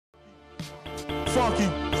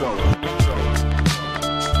fucking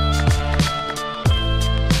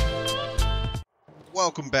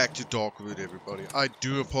Welcome back to Darkwood, everybody. I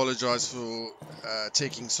do apologize for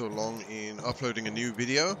taking so long in uploading a new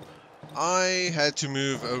video. I had to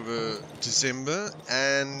move over December,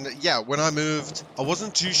 and yeah, when I moved, I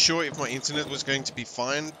wasn't too sure if my internet was going to be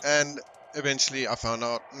fine, and eventually I found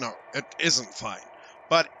out, no, it isn't fine.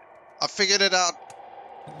 But I figured it out,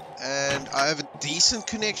 and I have a decent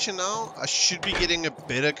connection now. I should be getting a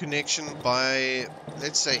better connection by,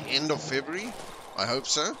 let's say, end of February. I hope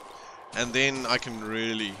so. And then I can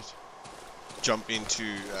really jump into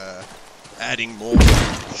adding more.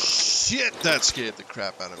 Shit, that scared the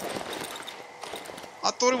crap out of me.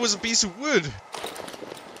 I thought it was a piece of wood.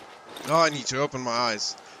 Oh, I need to open my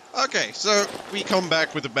eyes. Okay, so we come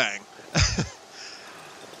back with a bang.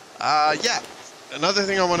 Yeah. Another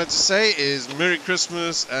thing I wanted to say is Merry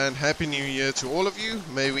Christmas and Happy New Year to all of you.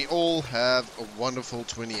 May we all have a wonderful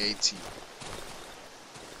 2018.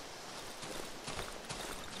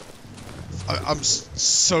 I'm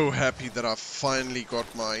so happy that I finally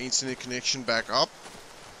got my internet connection back up.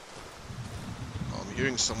 Oh, I'm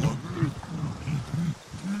hearing someone.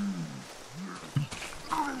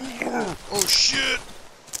 Oh shit!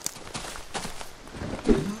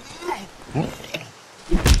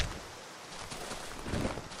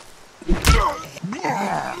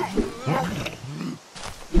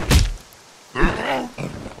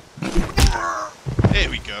 There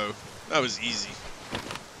we go. That was easy.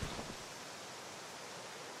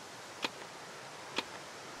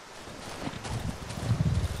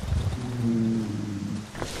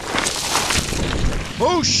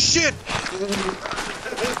 Oh shit!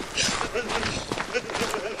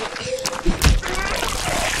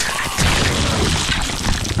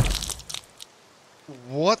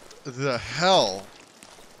 What the hell?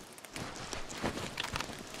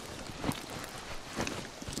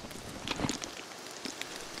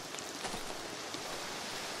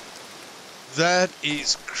 That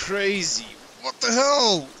is crazy. What the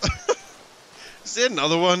hell? Is there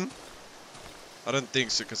another one? I don't think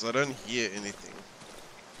so, because I don't hear anything.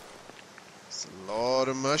 There's a lot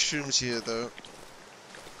of mushrooms here, though.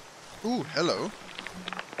 Ooh, hello.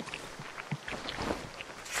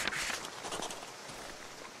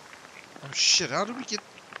 Oh shit, how do we get...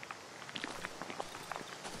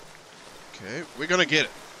 Okay, we're gonna get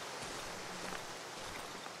it.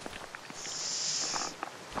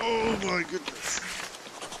 Oh my goodness.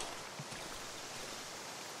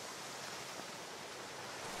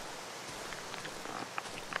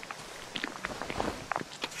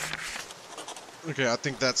 Okay, I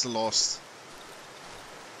think that's lost.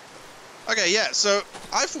 Okay, yeah, so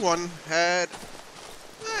I for one had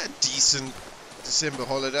a decent December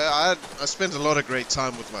holiday. I spent a lot of great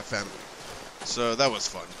time with my family, so that was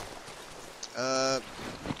fun.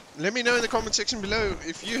 Let me know in the comment section below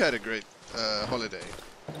if you had a great holiday.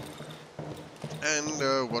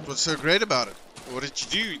 And what was so great about it? What did you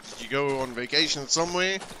do? Did you go on vacation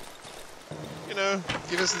somewhere? You know,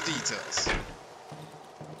 give us the details.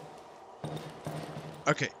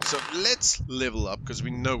 Okay, so let's level up, because we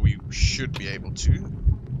know we should be able to.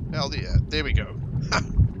 Hell yeah, there we go.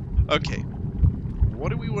 Okay, what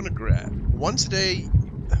do we want to grab? Once a day,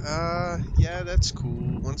 yeah, that's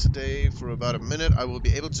cool. Once a day for about a minute, I will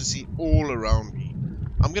be able to see all around me.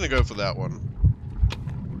 I'm gonna go for that one.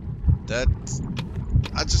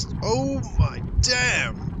 Oh my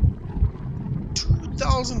damn!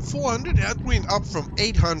 2,400? That went up from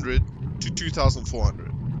 800 to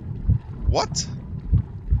 2,400. What?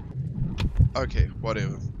 Okay,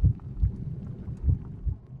 whatever.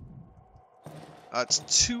 It's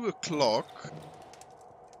 2 o'clock.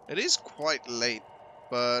 It is quite late,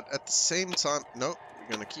 but at the same time... No, we're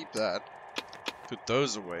gonna keep that. Put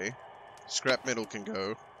those away. Scrap metal can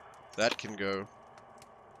go. That can go.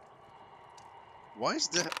 Why is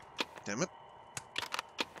that... Damn it.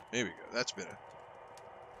 There we go, that's better.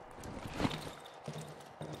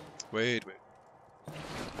 Wait.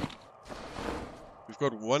 We've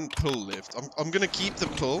got 1 pill left. I'm gonna keep the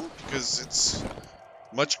pill because it's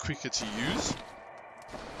much quicker to use.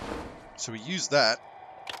 So we use that.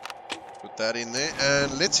 Put that in there.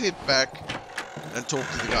 And let's head back and talk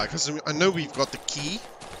to the guy. Because I know we've got the key.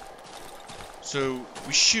 So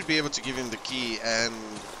we should be able to give him the key and...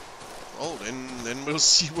 Oh, then we'll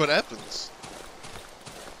see what happens.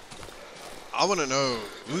 I want to know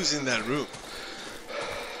who's in that room.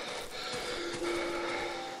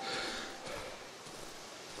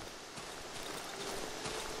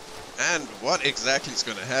 And what exactly is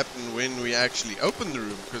going to happen when we actually open the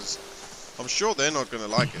room, because I'm sure they're not going to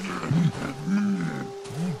like it.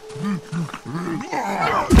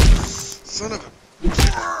 Son of a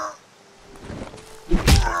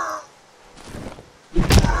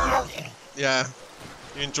Yeah,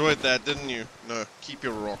 you enjoyed that, didn't you? No, keep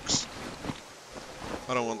your rocks.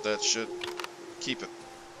 I don't want that shit. Keep it.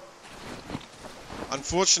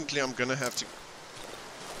 Unfortunately, I'm gonna have to...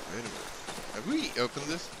 Wait a minute. Have we opened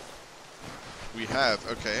this? We have,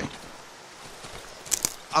 okay.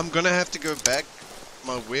 I'm gonna have to go back.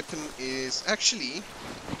 My weapon is... Actually...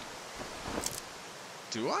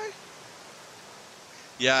 Do I?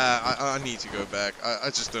 Yeah, I need to go back. I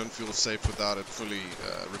just don't feel safe without it fully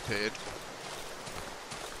repaired.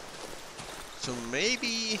 So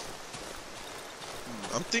maybe...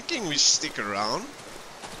 I'm thinking we stick around.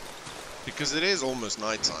 Because it is almost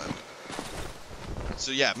nighttime.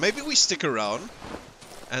 So yeah, maybe we stick around.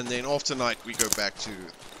 And then after night we go back to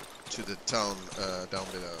the town down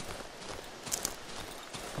below.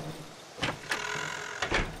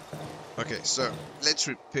 Okay, so let's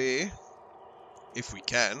repair. If we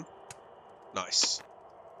can. Nice.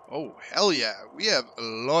 Oh, hell yeah. We have a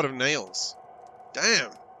lot of nails.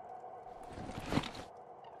 Damn.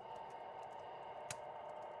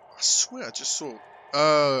 I swear I just saw...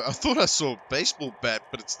 I thought I saw a baseball bat,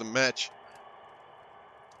 but it's the match.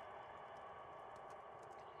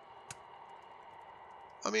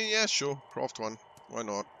 I mean, yeah, sure. Craft one. Why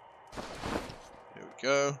not? Here we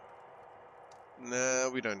go. Nah,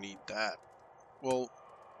 we don't need that. Well,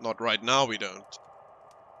 not right now we don't.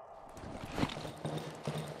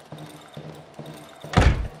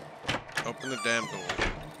 Open the damn door.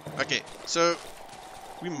 Okay, so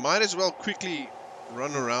we might as well quickly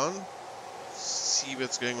run around, see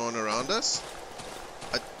what's going on around us.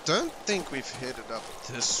 I don't think we've headed up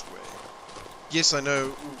this way. Yes, I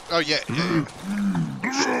know. Oh, yeah.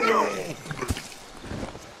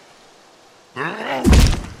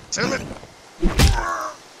 Damn it!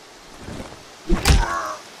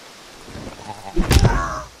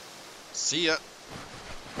 See ya.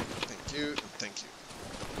 Thank you. Thank you.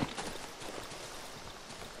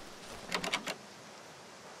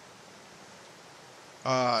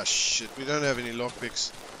 Ah, shit. We don't have any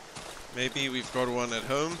lockpicks. Maybe we've got one at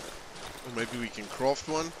home. Or maybe we can craft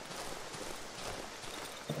one.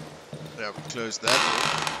 Yeah, we close that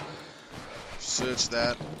door. Search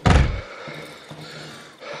that.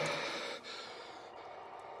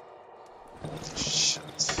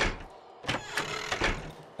 Shit.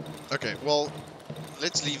 Okay, well,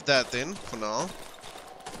 let's leave that then, for now.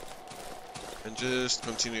 And just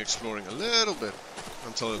continue exploring a little bit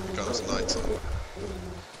until it becomes nighttime. What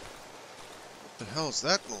the hell is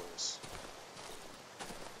that noise?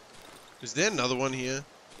 Is there another one here?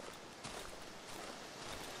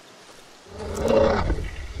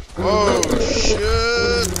 Oh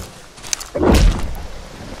shit!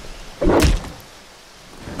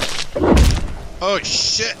 Oh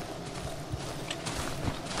shit!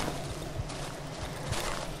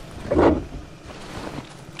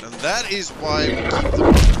 And that is why we keep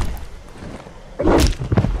them.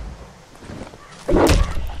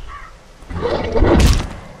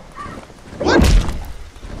 What?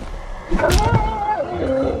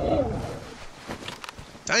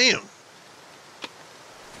 Damn!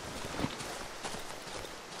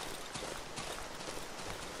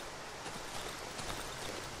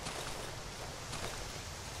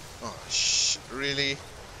 Oh shit, really?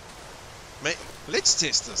 Let's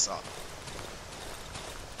test this out.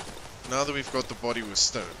 Now that we've got the body with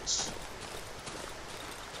stones.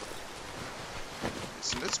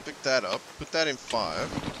 So let's pick that up, put that in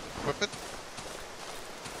 5, equip it.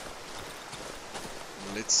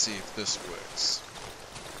 And let's see if this works.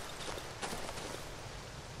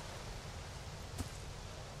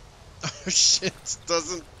 Oh shit, it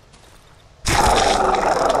doesn't...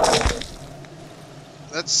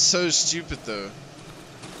 That's so stupid though.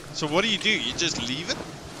 So what do? You just leave it?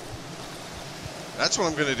 That's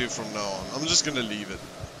what I'm gonna do from now on. I'm just gonna leave it.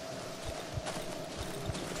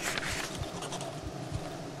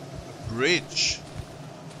 Bridge.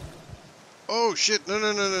 Oh shit, no.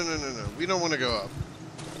 We don't wanna go up.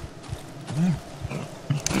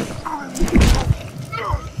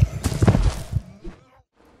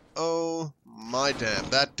 Oh my damn,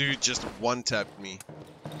 that dude just one-tapped me.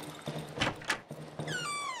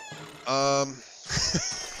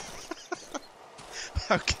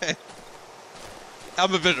 Okay.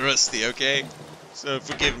 I'm a bit rusty, okay? So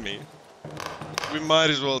forgive me. We might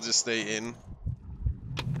as well just stay in.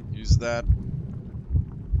 Use that.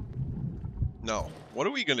 No. What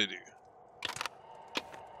are we gonna do?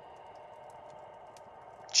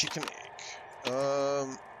 Chicken egg.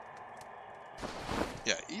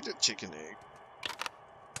 Yeah, eat a chicken egg.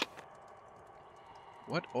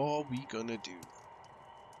 What are we gonna do?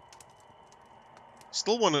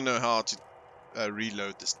 Still want to know how to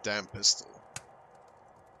reload this damn pistol.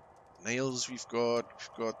 Nails we've got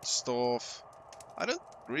staff. I don't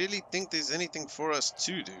really think there's anything for us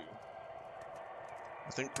to do.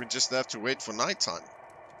 I think we just have to wait for nighttime.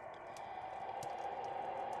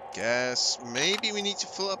 Gas. Maybe we need to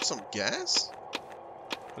fill up some gas?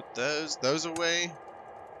 Put those away.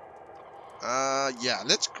 Yeah,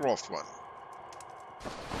 let's craft one.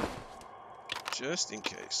 Just in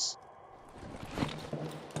case.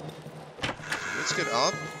 Let's get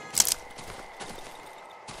out.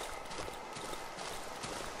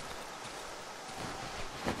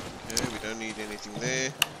 Okay, we don't need anything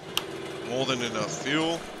there. More than enough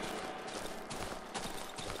fuel.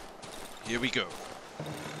 Here we go.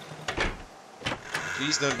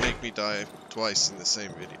 Please don't make me die twice in the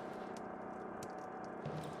same video.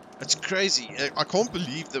 It's crazy. I can't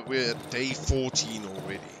believe that we're at day 14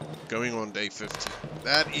 already. Going on day 15.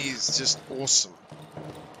 That is just awesome.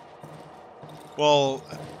 Well,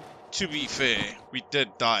 to be fair, we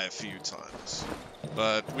did die a few times.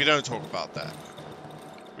 But we don't talk about that.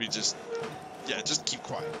 We just... yeah, just keep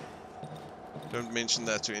quiet. Don't mention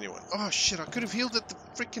that to anyone. Oh shit, I could have healed at the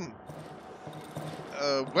freaking...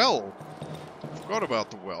 well. Forgot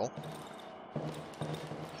about the well.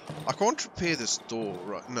 I can't repair this door,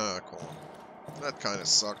 right? No, I can't. That kind of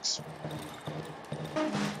sucks.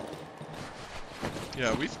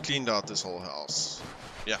 Yeah, we've cleaned out this whole house.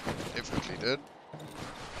 Yeah, definitely did.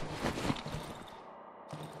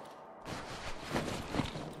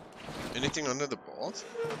 Anything under the bath?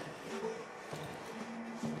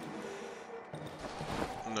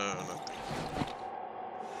 No, nothing.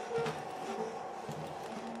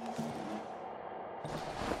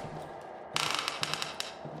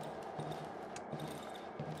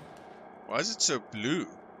 Why is it so blue?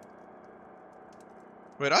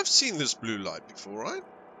 Wait, I've seen this blue light before, right?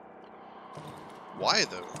 Why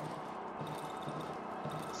though?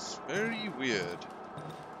 It's very weird.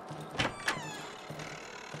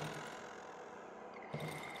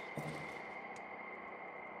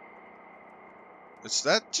 Is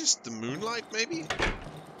that just the moonlight, maybe?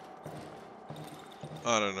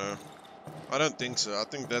 I don't know. I don't think so. I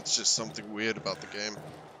think that's just something weird about the game.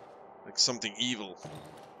 Like something evil.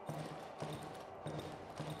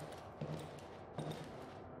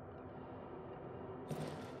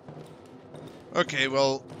 Okay,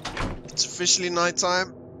 well, it's officially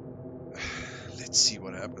nighttime. Let's see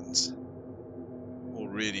what happens.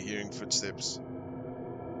 Already hearing footsteps.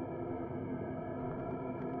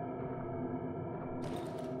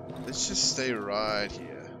 Let's just stay right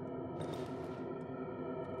here.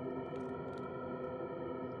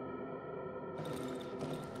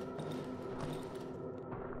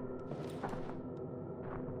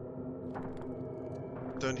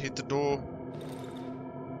 Don't hit the door.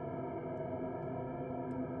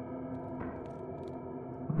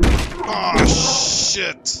 Oh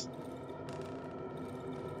shit!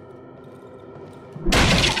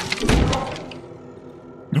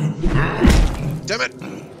 Damn it!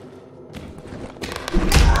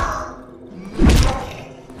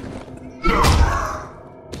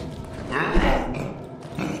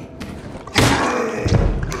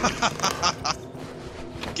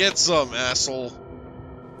 Get some, asshole.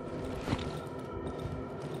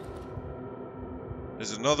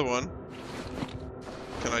 There's another one.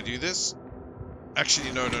 Can I do this?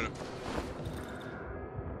 Actually, no.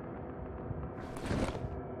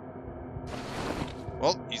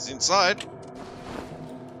 Well, he's inside.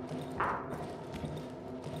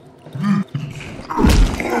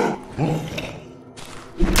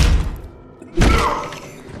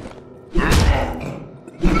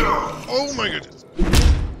 Oh my goodness.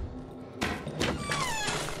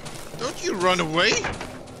 Don't you run away?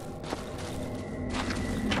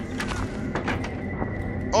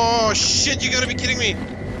 Oh shit, you gotta be kidding me!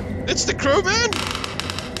 It's the crowman?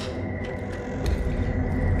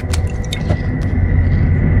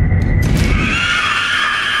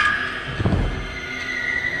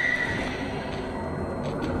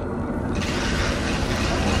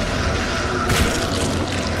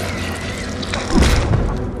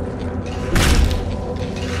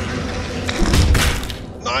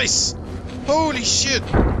 Nice! Holy shit!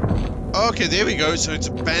 Okay, there we go, so it's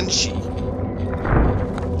a banshee.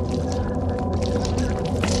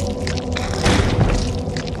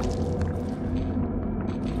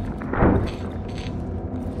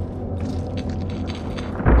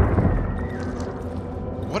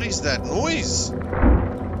 What is that noise?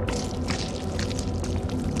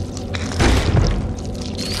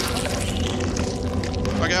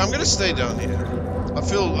 Okay, I'm gonna stay down here. I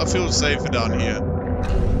feel safer down here.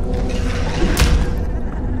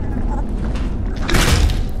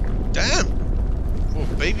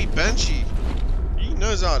 Banshee. He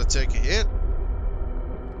knows how to take a hit.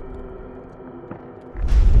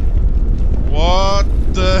 What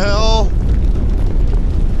the hell?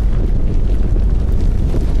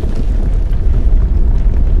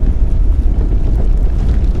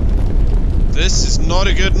 This is not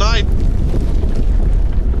a good night.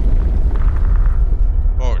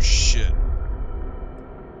 Oh shit.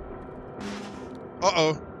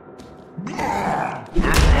 Uh-oh.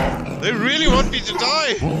 They really want me to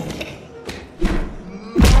die.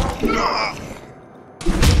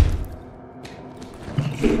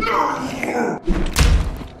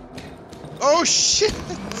 Oh shit.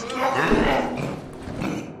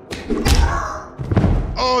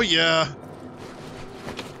 Oh yeah.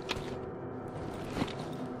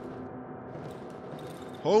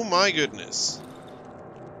 Oh my goodness.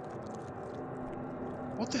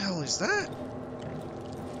 What the hell is that?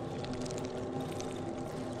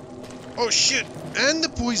 Oh shit! And the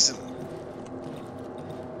poison!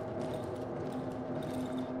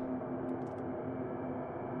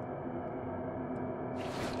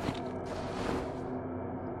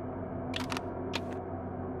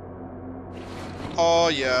 Oh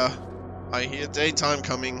yeah. I hear daytime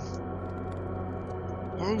coming.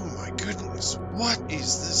 Oh my goodness, what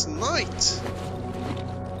is this night?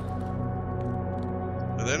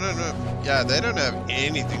 They don't have, yeah, they don't have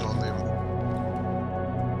anything on them.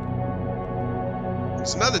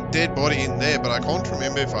 There's another dead body in there, but I can't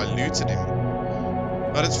remember if I looted him.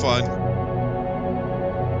 But it's fine.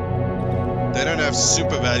 They don't have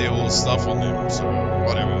super valuable stuff on them, so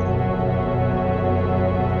whatever.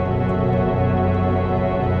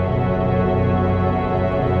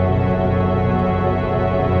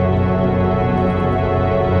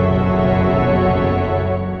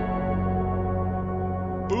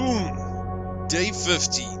 Day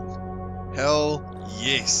 15. Hell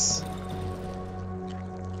yes.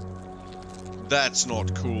 That's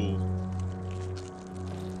not cool.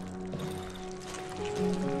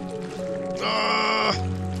 Ah!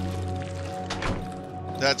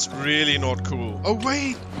 That's really not cool. Oh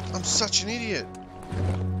wait! I'm such an idiot.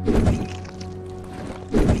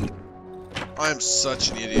 I am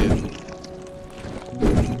such an idiot.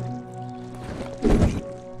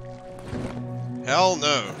 Hell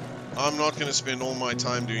no. I'm not gonna spend all my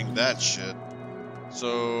time doing that shit.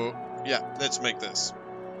 So, yeah, let's make this.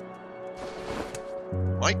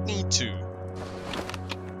 Might need to.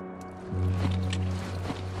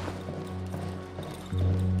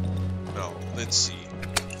 Now, let's see.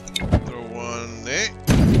 Throw one there.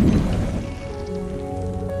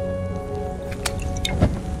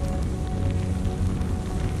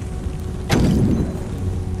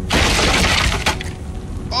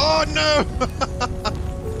 Oh no!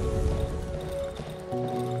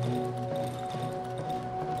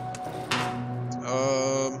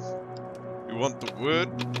 We want the wood.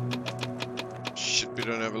 Shit, we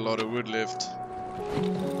don't have a lot of wood left.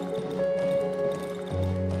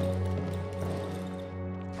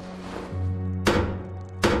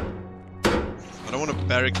 I don't want to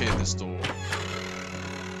barricade this door.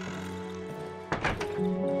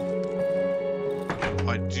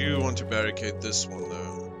 I do want to barricade this one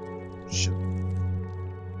though. Shit.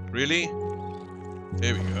 Really?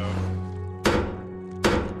 There we go.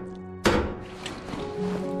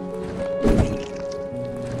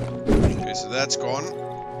 Okay, so that's gone.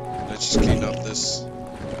 Let's just clean up this.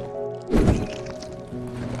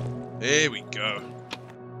 There we go.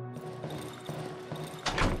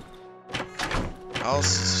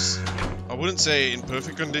 House, I wouldn't say in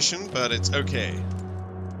perfect condition, but it's okay.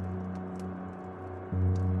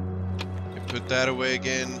 Put that away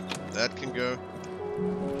again. That can go.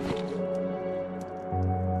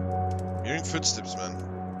 I'm hearing footsteps, man.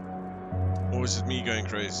 Or is it me going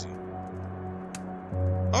crazy?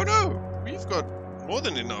 Oh no! We've got more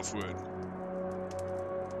than enough wood.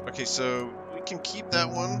 Okay, so we can keep that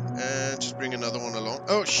one and just bring another one along.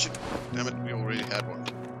 Oh shit! Damn it, we already had one.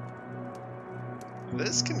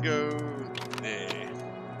 This can go there.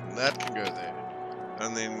 And that can go there.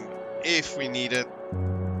 And then if we need it...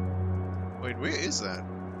 Wait, where is that?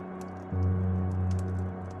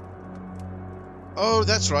 Oh,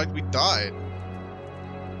 that's right, we died.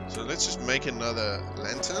 So let's just make another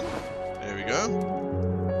lantern. There we go.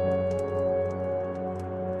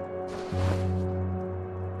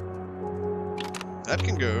 That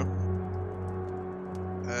can go.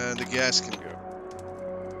 And the gas can go.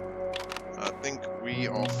 I think we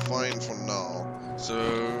are fine for now.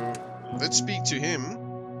 So let's speak to him.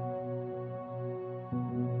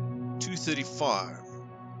 235.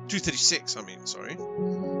 236, I mean, sorry.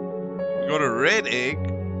 We got a red egg.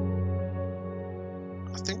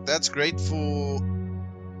 I think that's great for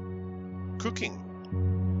cooking.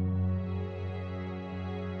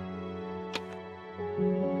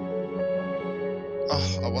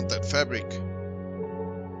 Oh, I want that fabric.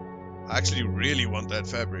 I actually really want that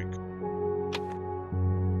fabric.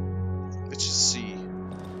 Let's just see.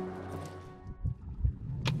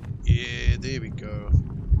 Yeah, there we go.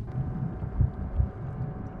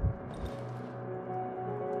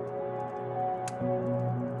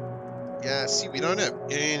 Yeah, see, we don't have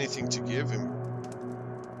anything to give him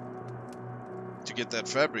to get that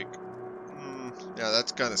fabric. Yeah,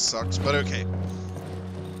 that kind of sucks, but okay.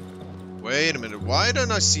 Wait a minute, why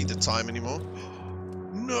don't I see the time anymore?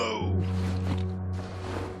 No!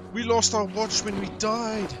 We lost our watch when we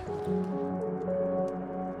died.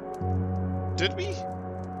 Did we?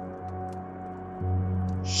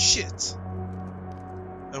 Shit.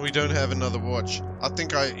 And we don't have another watch. I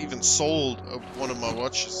think I even sold one of my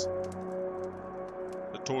watches.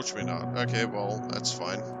 The torch went out. Okay, well, that's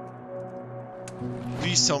fine.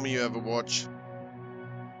 Please tell me you have a watch.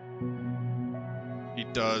 He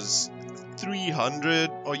does. 300?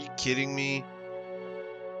 Are you kidding me?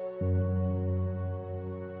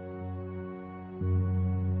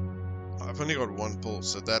 I've only got one pull,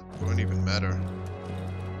 so that won't even matter.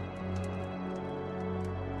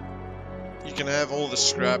 You can have all the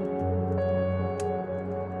scrap.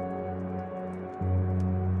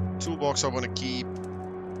 Toolbox I want to keep.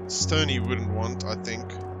 Stone you wouldn't want, I think.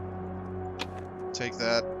 Take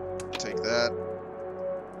that. Take that.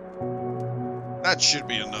 That should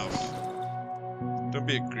be enough. Don't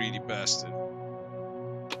be a greedy bastard.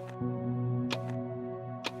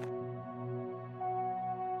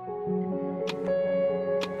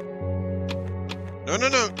 No, no,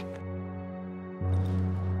 no!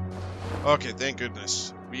 Okay, thank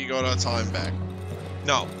goodness. We got our time back.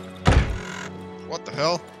 No. What the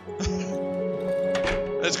hell?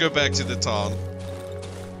 Let's go back to the town.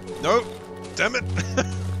 No! Damn it!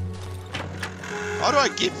 How do I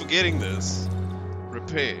keep forgetting this?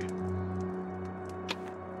 Repair.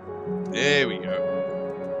 There we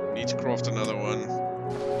go. Need to craft another one.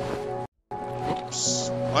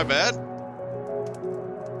 Oops. My bad.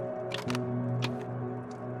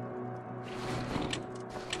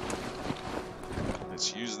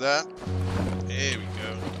 Let's use that. There we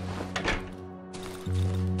go.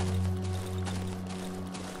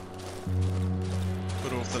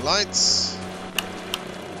 Put off the lights.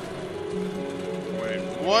 Wait,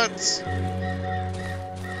 what?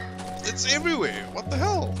 It's everywhere. What the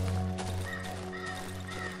hell?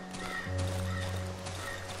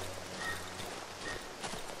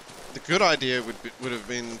 The good idea would have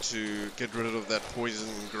been to get rid of that poison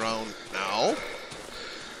ground now.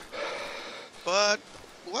 But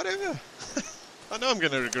whatever. I know I'm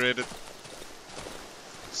gonna regret it.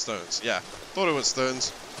 Stones, yeah. Thought it was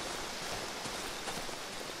stones.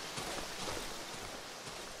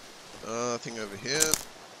 Thing over here.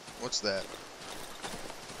 What's that?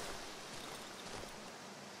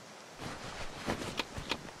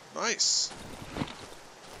 Nice.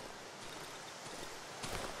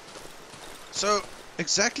 So,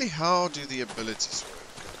 exactly how do the abilities work?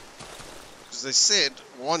 Because they said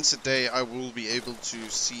once a day I will be able to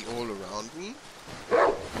see all around me.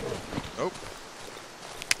 Oh.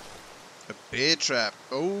 A bear trap.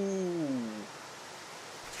 Oh.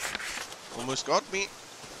 Almost got me.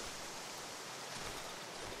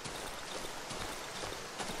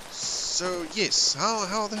 So, yes,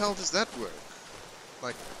 how the hell does that work?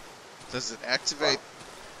 Like, does it activate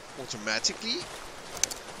automatically?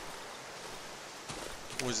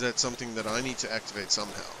 Or is that something that I need to activate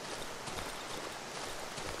somehow?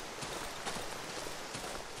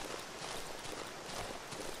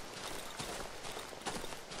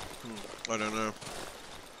 I don't know.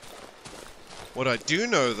 What I do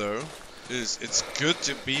know, though, is it's good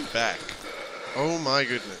to be back. Oh my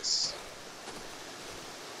goodness.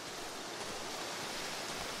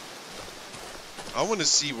 I want to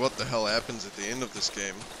see what the hell happens at the end of this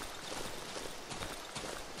game.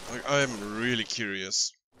 Like, I am really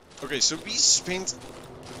curious. Okay, so we spent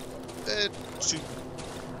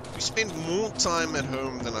more time at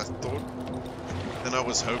home than I thought, than I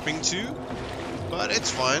was hoping to, but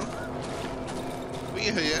it's fine. We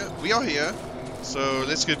are here, so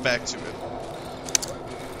let's get back to it.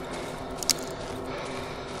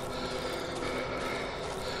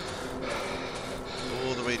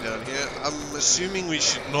 All the way down here. I'm assuming we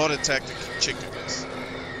should not attack the chickens.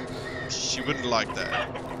 She wouldn't like that.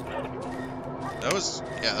 That was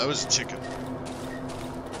a chicken.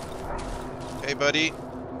 Hey, buddy.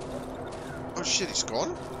 Oh shit, he's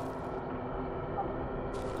gone?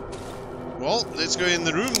 Well, let's go in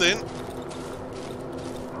the room then. I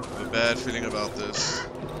have a bad feeling about this.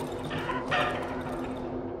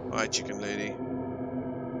 Hi, chicken lady.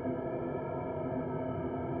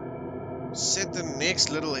 Said the next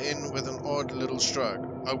little hen with an odd little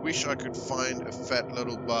shrug. I wish I could find a fat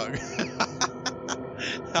little bug.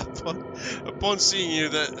 Upon seeing you,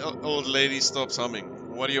 the old lady stops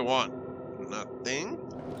humming. What do you want? Nothing.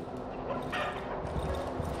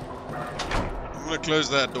 I'm gonna close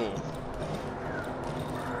that door.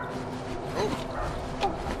 Oh.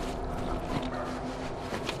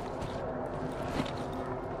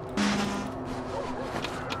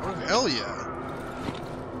 Oh, hell yeah.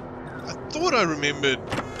 I thought I remembered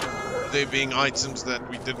there being items that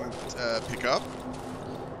we didn't pick up.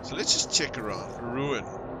 So let's just check around. Ruin.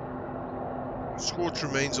 Scorched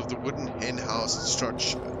remains of the wooden hen house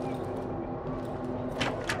structure.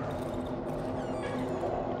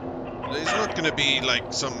 There's not gonna be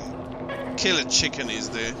like some killer chicken, is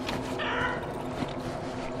there?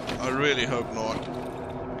 I really hope not.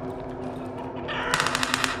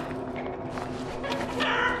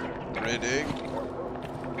 Red egg.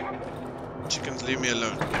 Chickens, leave me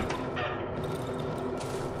alone.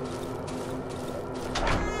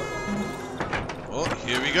 Oh,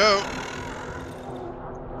 here we go.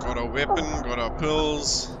 Got our weapon, got our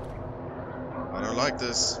pills. I don't like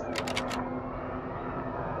this.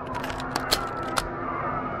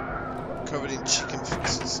 Covered in chicken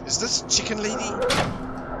fixes. Is this a chicken lady?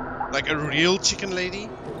 Like a real chicken lady?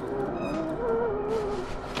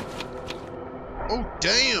 Oh,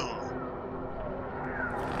 damn!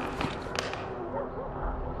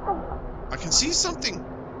 I can see something.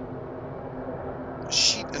 A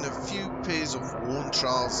sheet and a few pairs of worn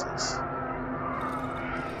trousers.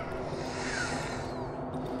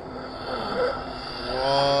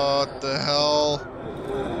 What the hell?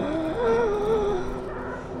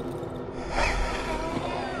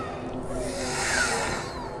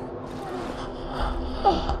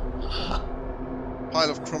 Pile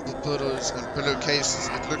of crumpled pillows and pillowcases.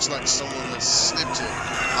 It looks like someone has slept here.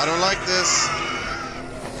 I don't like this.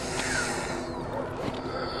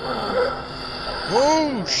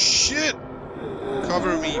 Oh shit!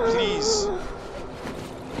 Cover me, please.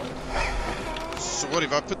 So what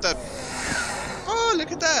if I put that? Oh,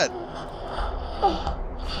 look at that!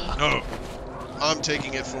 No, I'm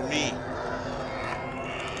taking it for me.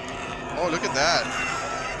 Oh, look at that!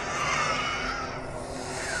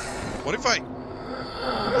 What if I?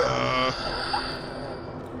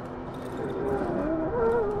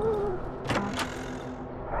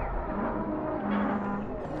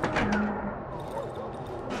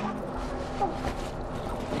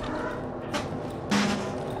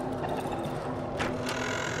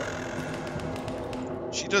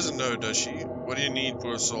 She doesn't know, does she? What do you need,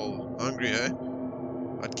 poor soul? Hungry, eh?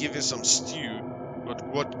 I'd give you some stew, but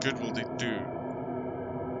what good will it do?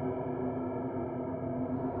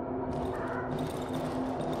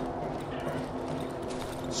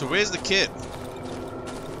 So where's the kid?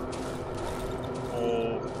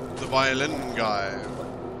 Or the violin guy?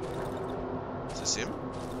 Is this him?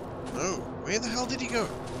 No. Where the hell did he go?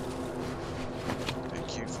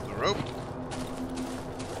 Thank you for the rope.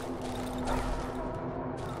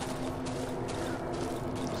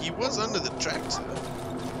 He was under the tractor.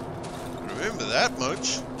 Remember that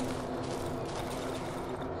much.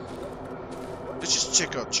 Let's just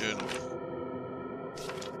check our journal.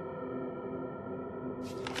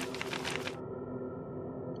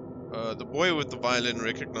 The boy with the violin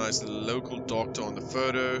recognized the local doctor on the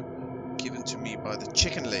photo given to me by the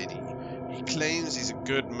chicken lady. He claims he's a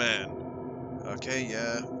good man. Okay,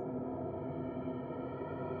 yeah.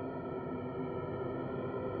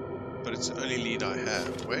 But it's the only lead I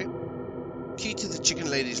have. Wait. Key to the chicken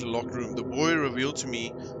lady's locked room. The boy revealed to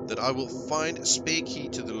me that I will find a spare key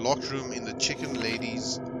to the locked room in the chicken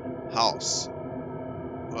lady's house.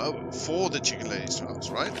 Well, for the chicken lady's house,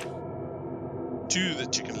 right? To the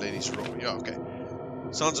chicken lady's room. Yeah, okay.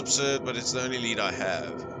 Sounds absurd, but it's the only lead I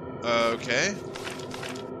have. Okay.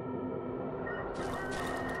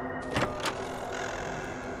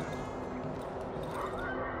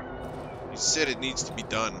 He said it needs to be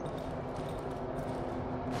done.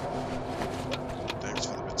 Thanks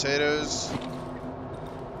for the potatoes.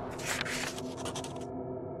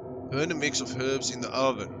 Burn a mix of herbs in the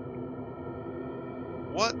oven.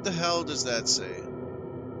 What the hell does that say?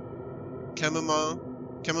 Chamomile,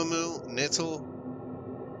 nettle.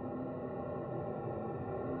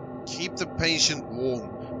 Keep the patient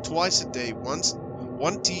warm. Twice a day.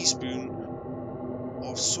 1 teaspoon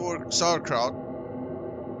of sauerkraut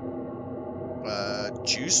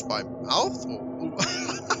juice by mouth.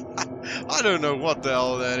 I don't know what the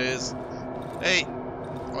hell that is. Hey,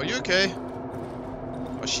 are you okay?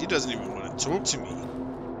 Oh, she doesn't even want to talk to me.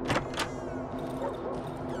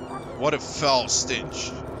 What a foul stench.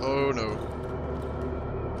 Oh no.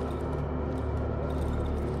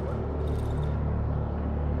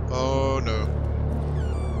 Oh no.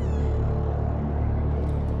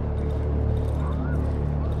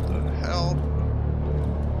 What the hell?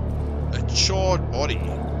 A charred body.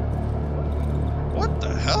 What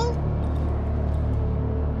the hell?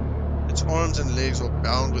 Its arms and legs are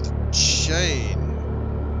bound with a chain.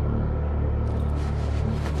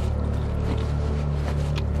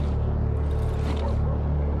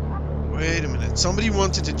 Wait a minute. Somebody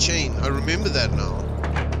wanted a chain. I remember that now.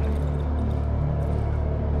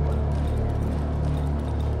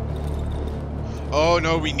 Oh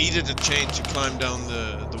no, we needed a chain to climb down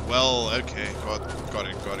the well. Okay, got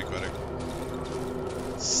it.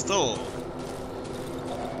 Still.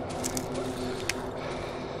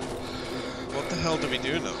 What the hell do we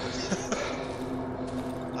do now?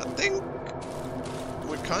 I think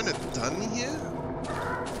we're kind of done here.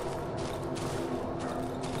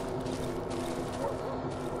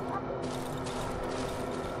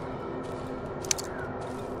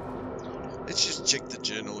 Let's just check the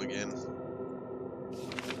journal again.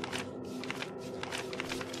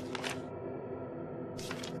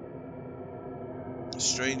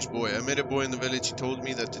 Strange boy. I met a boy in the village. He told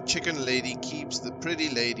me that the chicken lady keeps the pretty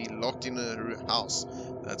lady locked in her house.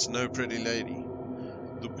 That's no pretty lady.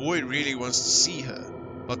 The boy really wants to see her,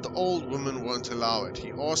 but the old woman won't allow it.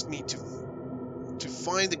 He asked me to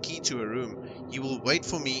find the key to her room. He will wait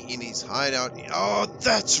for me in his hideout. Oh,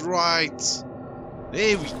 that's right.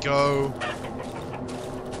 There we go.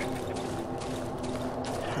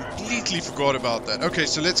 Completely forgot about that. Okay,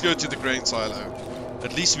 so let's go to the grain silo.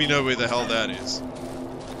 At least we know where the hell that is.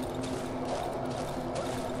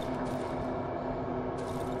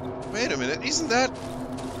 Wait a minute, isn't that...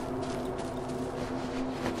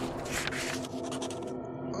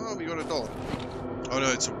 Oh, we got a dog. Oh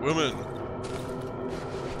no, it's a woman.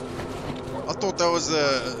 I thought that was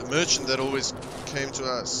a merchant that always came to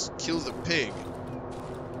us. Kill the pig.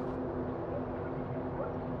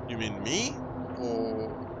 You mean me? Or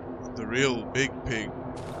the real big pig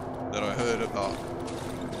that I heard about?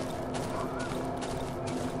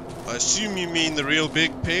 I assume you mean the real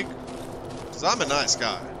big pig? Because I'm a nice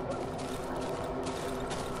guy.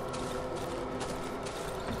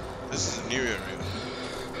 This is a new area.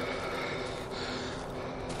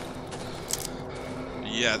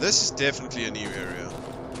 Yeah, this is definitely a new area.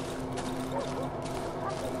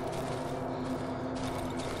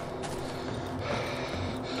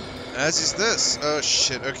 As is this. Oh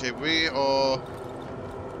shit, okay, we are...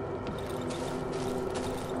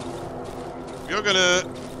 You're gonna...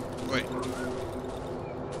 Wait.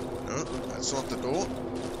 No, that's not the door.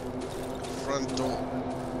 Front door.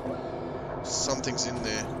 Something's in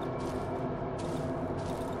there.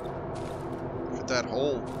 Look at that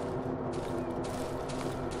hole.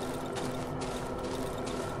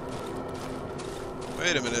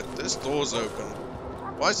 Wait a minute, this door's open.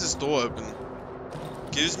 Why is this door open?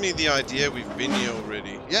 Gives me the idea we've been here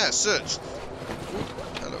already. Yeah, searched. Ooh,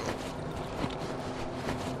 hello.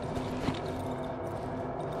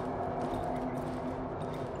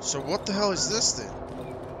 So what the hell is this then?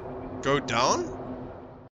 Go down?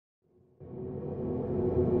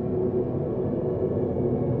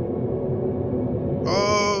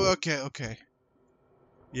 Oh, okay.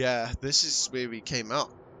 Yeah, this is where we came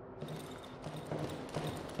out.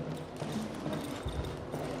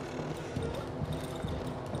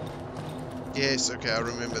 Yes, okay, I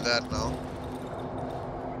remember that now.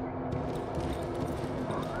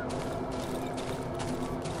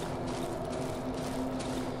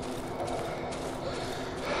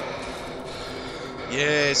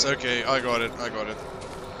 Yes, okay, I got it.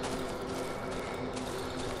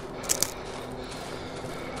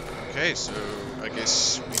 Okay, so I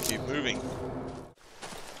guess we keep moving.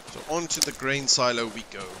 So onto the grain silo we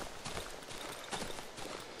go.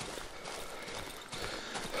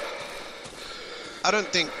 I don't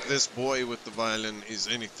think this boy with the violin is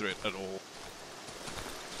any threat at all.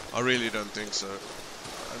 I really don't think so.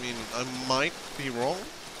 I mean, I might be wrong,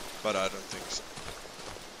 but I don't think so.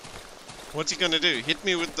 What's he gonna do? Hit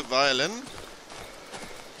me with the violin?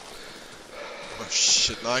 Oh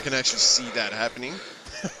shit, now I can actually see that happening.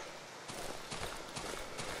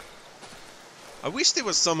 I wish there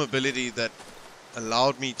was some ability that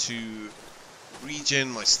allowed me to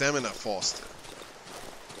regen my stamina faster.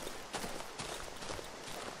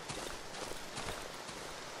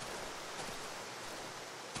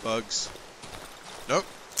 Bugs. Nope.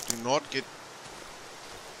 Do not get...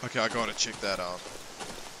 Okay, I gotta check that out.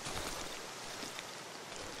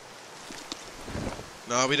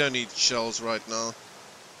 No, we don't need shells right now.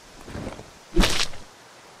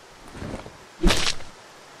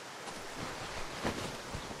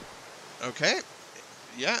 Okay.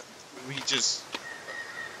 Yeah, we just...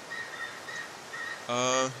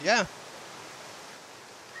 yeah.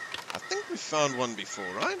 I think we found one before,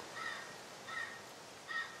 right?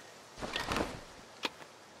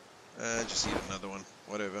 Just eat another one.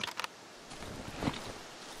 Whatever.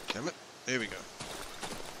 Damn it. There we go.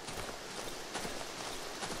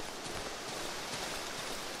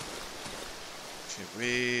 Okay,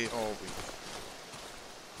 where are we?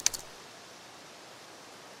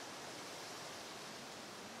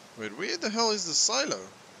 Wait, where the hell is the silo?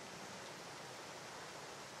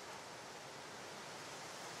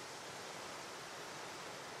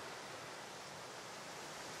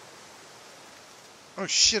 Oh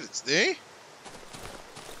shit, it's there?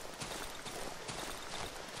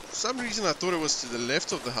 For some reason I thought it was to the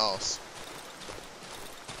left of the house.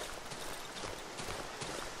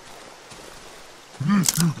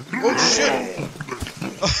 Oh shit!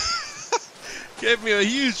 Gave me a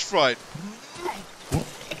huge fright.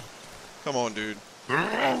 Come on, dude.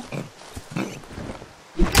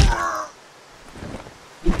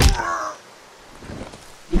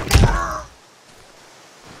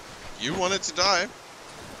 You wanted to die.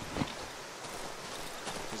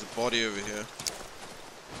 There's a body over here.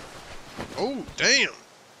 Oh, damn.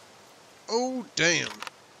 Oh, damn.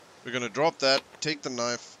 We're gonna drop that. Take the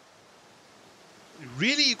knife.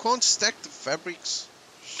 Really? You can't stack the fabrics?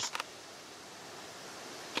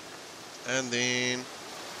 And then...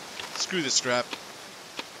 Screw the scrap.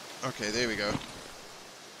 Okay, there we go.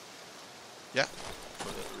 Yeah. For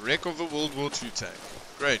the wreck of a World War II tank.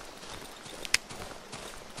 Great.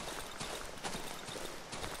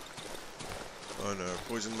 Oh no,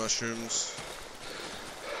 poison mushrooms.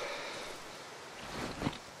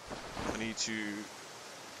 I need to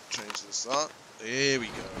change this up. There we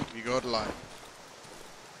go. We got light.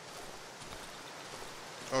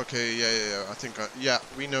 Okay, yeah. I think yeah,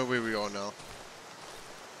 we know where we are now.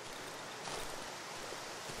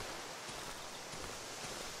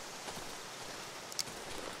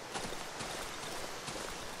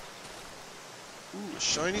 Ooh, a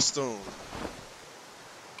shiny stone.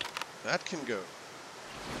 That can go.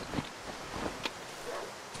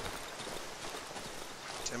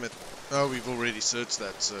 Damn it. Oh, we've already searched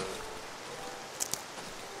that, so...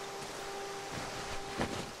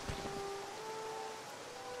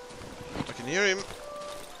 I can hear him.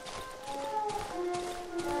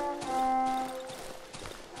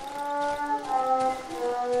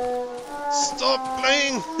 Stop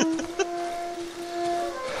playing!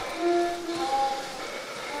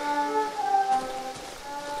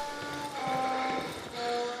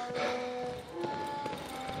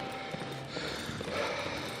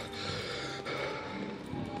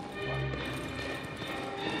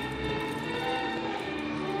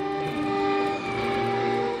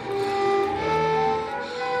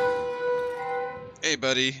 Hey,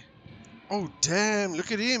 buddy. Oh, damn,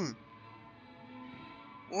 look at him.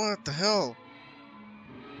 What the hell?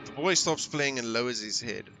 The boy stops playing and lowers his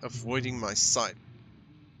head, avoiding my sight.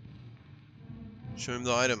 Show him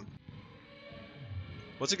the item.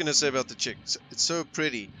 What's he gonna say about the chick? It's so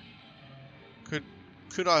pretty.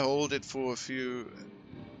 Could I hold it for a few...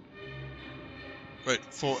 Wait,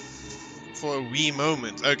 for a wee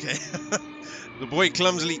moment. Okay. The boy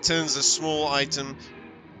clumsily turns a small item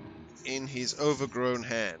in his overgrown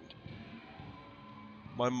hand.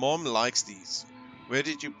 My mom likes these. Where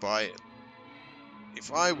did you buy it?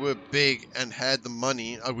 If I were big and had the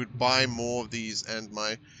money, I would buy more of these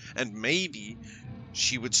and maybe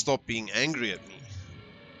she would stop being angry at me.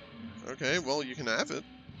 Okay, well, you can have it.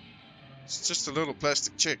 It's just a little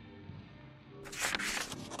plastic chick.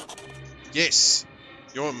 Yes,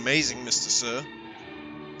 you're amazing, Mr. Sir.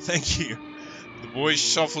 Thank you. The boy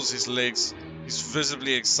shuffles his legs. He's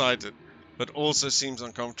visibly excited, but also seems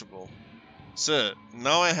uncomfortable. Sir,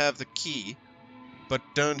 now I have the key, but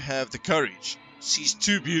don't have the courage. She's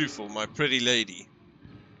too beautiful, my pretty lady.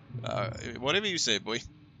 Whatever you say, boy.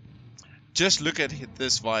 Just look at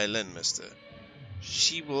this violin, mister.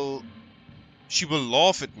 She will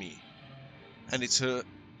laugh at me. And it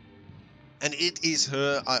is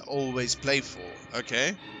her I always play for,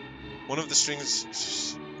 okay? One of the strings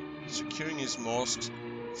securing his mask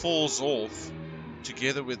falls off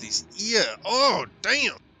together with his ear. Oh,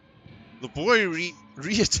 damn! The boy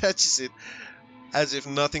reattaches it as if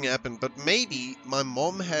nothing happened, but maybe my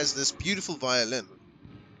mom has this beautiful violin.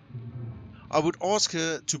 I would ask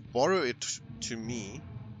her to borrow it to me,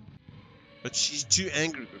 but she's too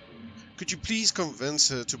angry with me. Could you please convince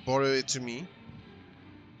her to borrow it to me?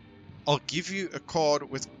 I'll give you a card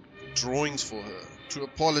with drawings for her to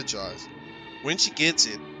apologize. When she gets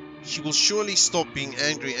it, she will surely stop being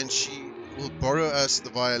angry and she will borrow us the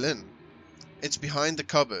violin. It's behind the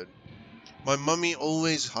cupboard. My mummy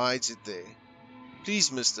always hides it there.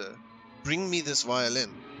 Please, mister, bring me this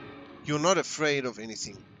violin. You're not afraid of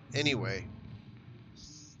anything, anyway.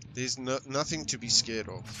 There's nothing to be scared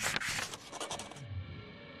of.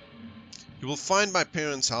 You will find my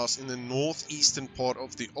parents' house in the northeastern part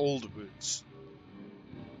of the old woods.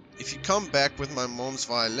 If you come back with my mom's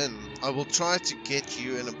violin, I will try to get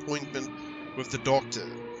you an appointment with the doctor,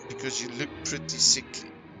 because you look pretty sickly.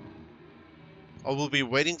 I will be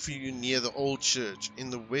waiting for you near the old church in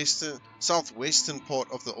the southwestern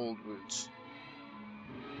part of the old woods.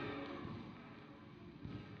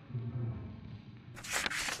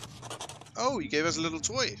 Oh, he gave us a little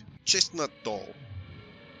toy. Chestnut doll.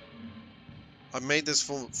 I made this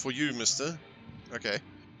for you, mister. Okay.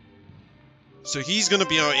 So he's gonna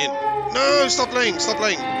be our in. No, stop playing, stop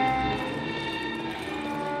playing.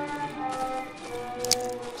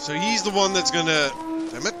 So he's the one that's gonna...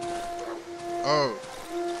 Damn it. Oh.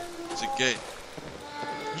 It's a gate.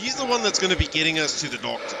 He's the one that's gonna be getting us to the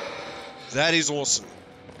doctor. That is awesome.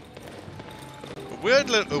 A weird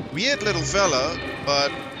little fella,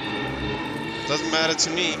 but... doesn't matter to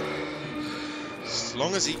me. As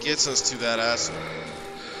long as he gets us to that asshole.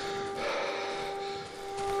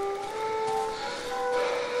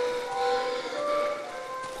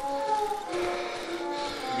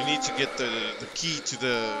 We need to get the key to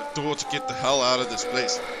the door to get the hell out of this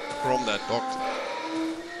place from that doctor.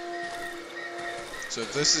 So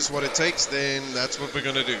if this is what it takes, then that's what we're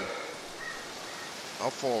gonna do. How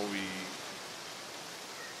far are we?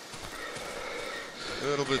 A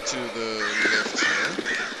little bit to the left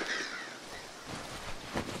here.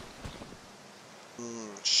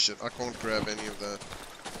 Shit, I can't grab any of that.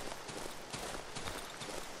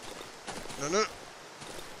 No, no.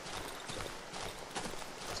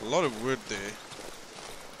 There's a lot of wood there.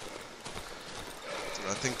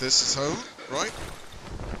 I think this is home, right?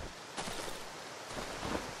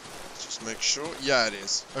 Let's just make sure. Yeah, it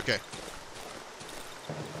is. Okay.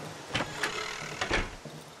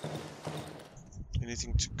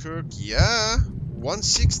 Anything to cook? Yeah.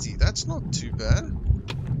 160. That's not too bad.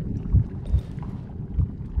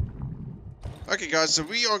 Okay guys, so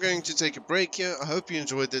we are going to take a break here. I hope you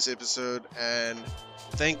enjoyed this episode, and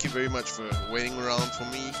thank you very much for waiting around for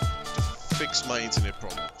me to fix my internet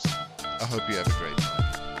problems. I hope you have a great night.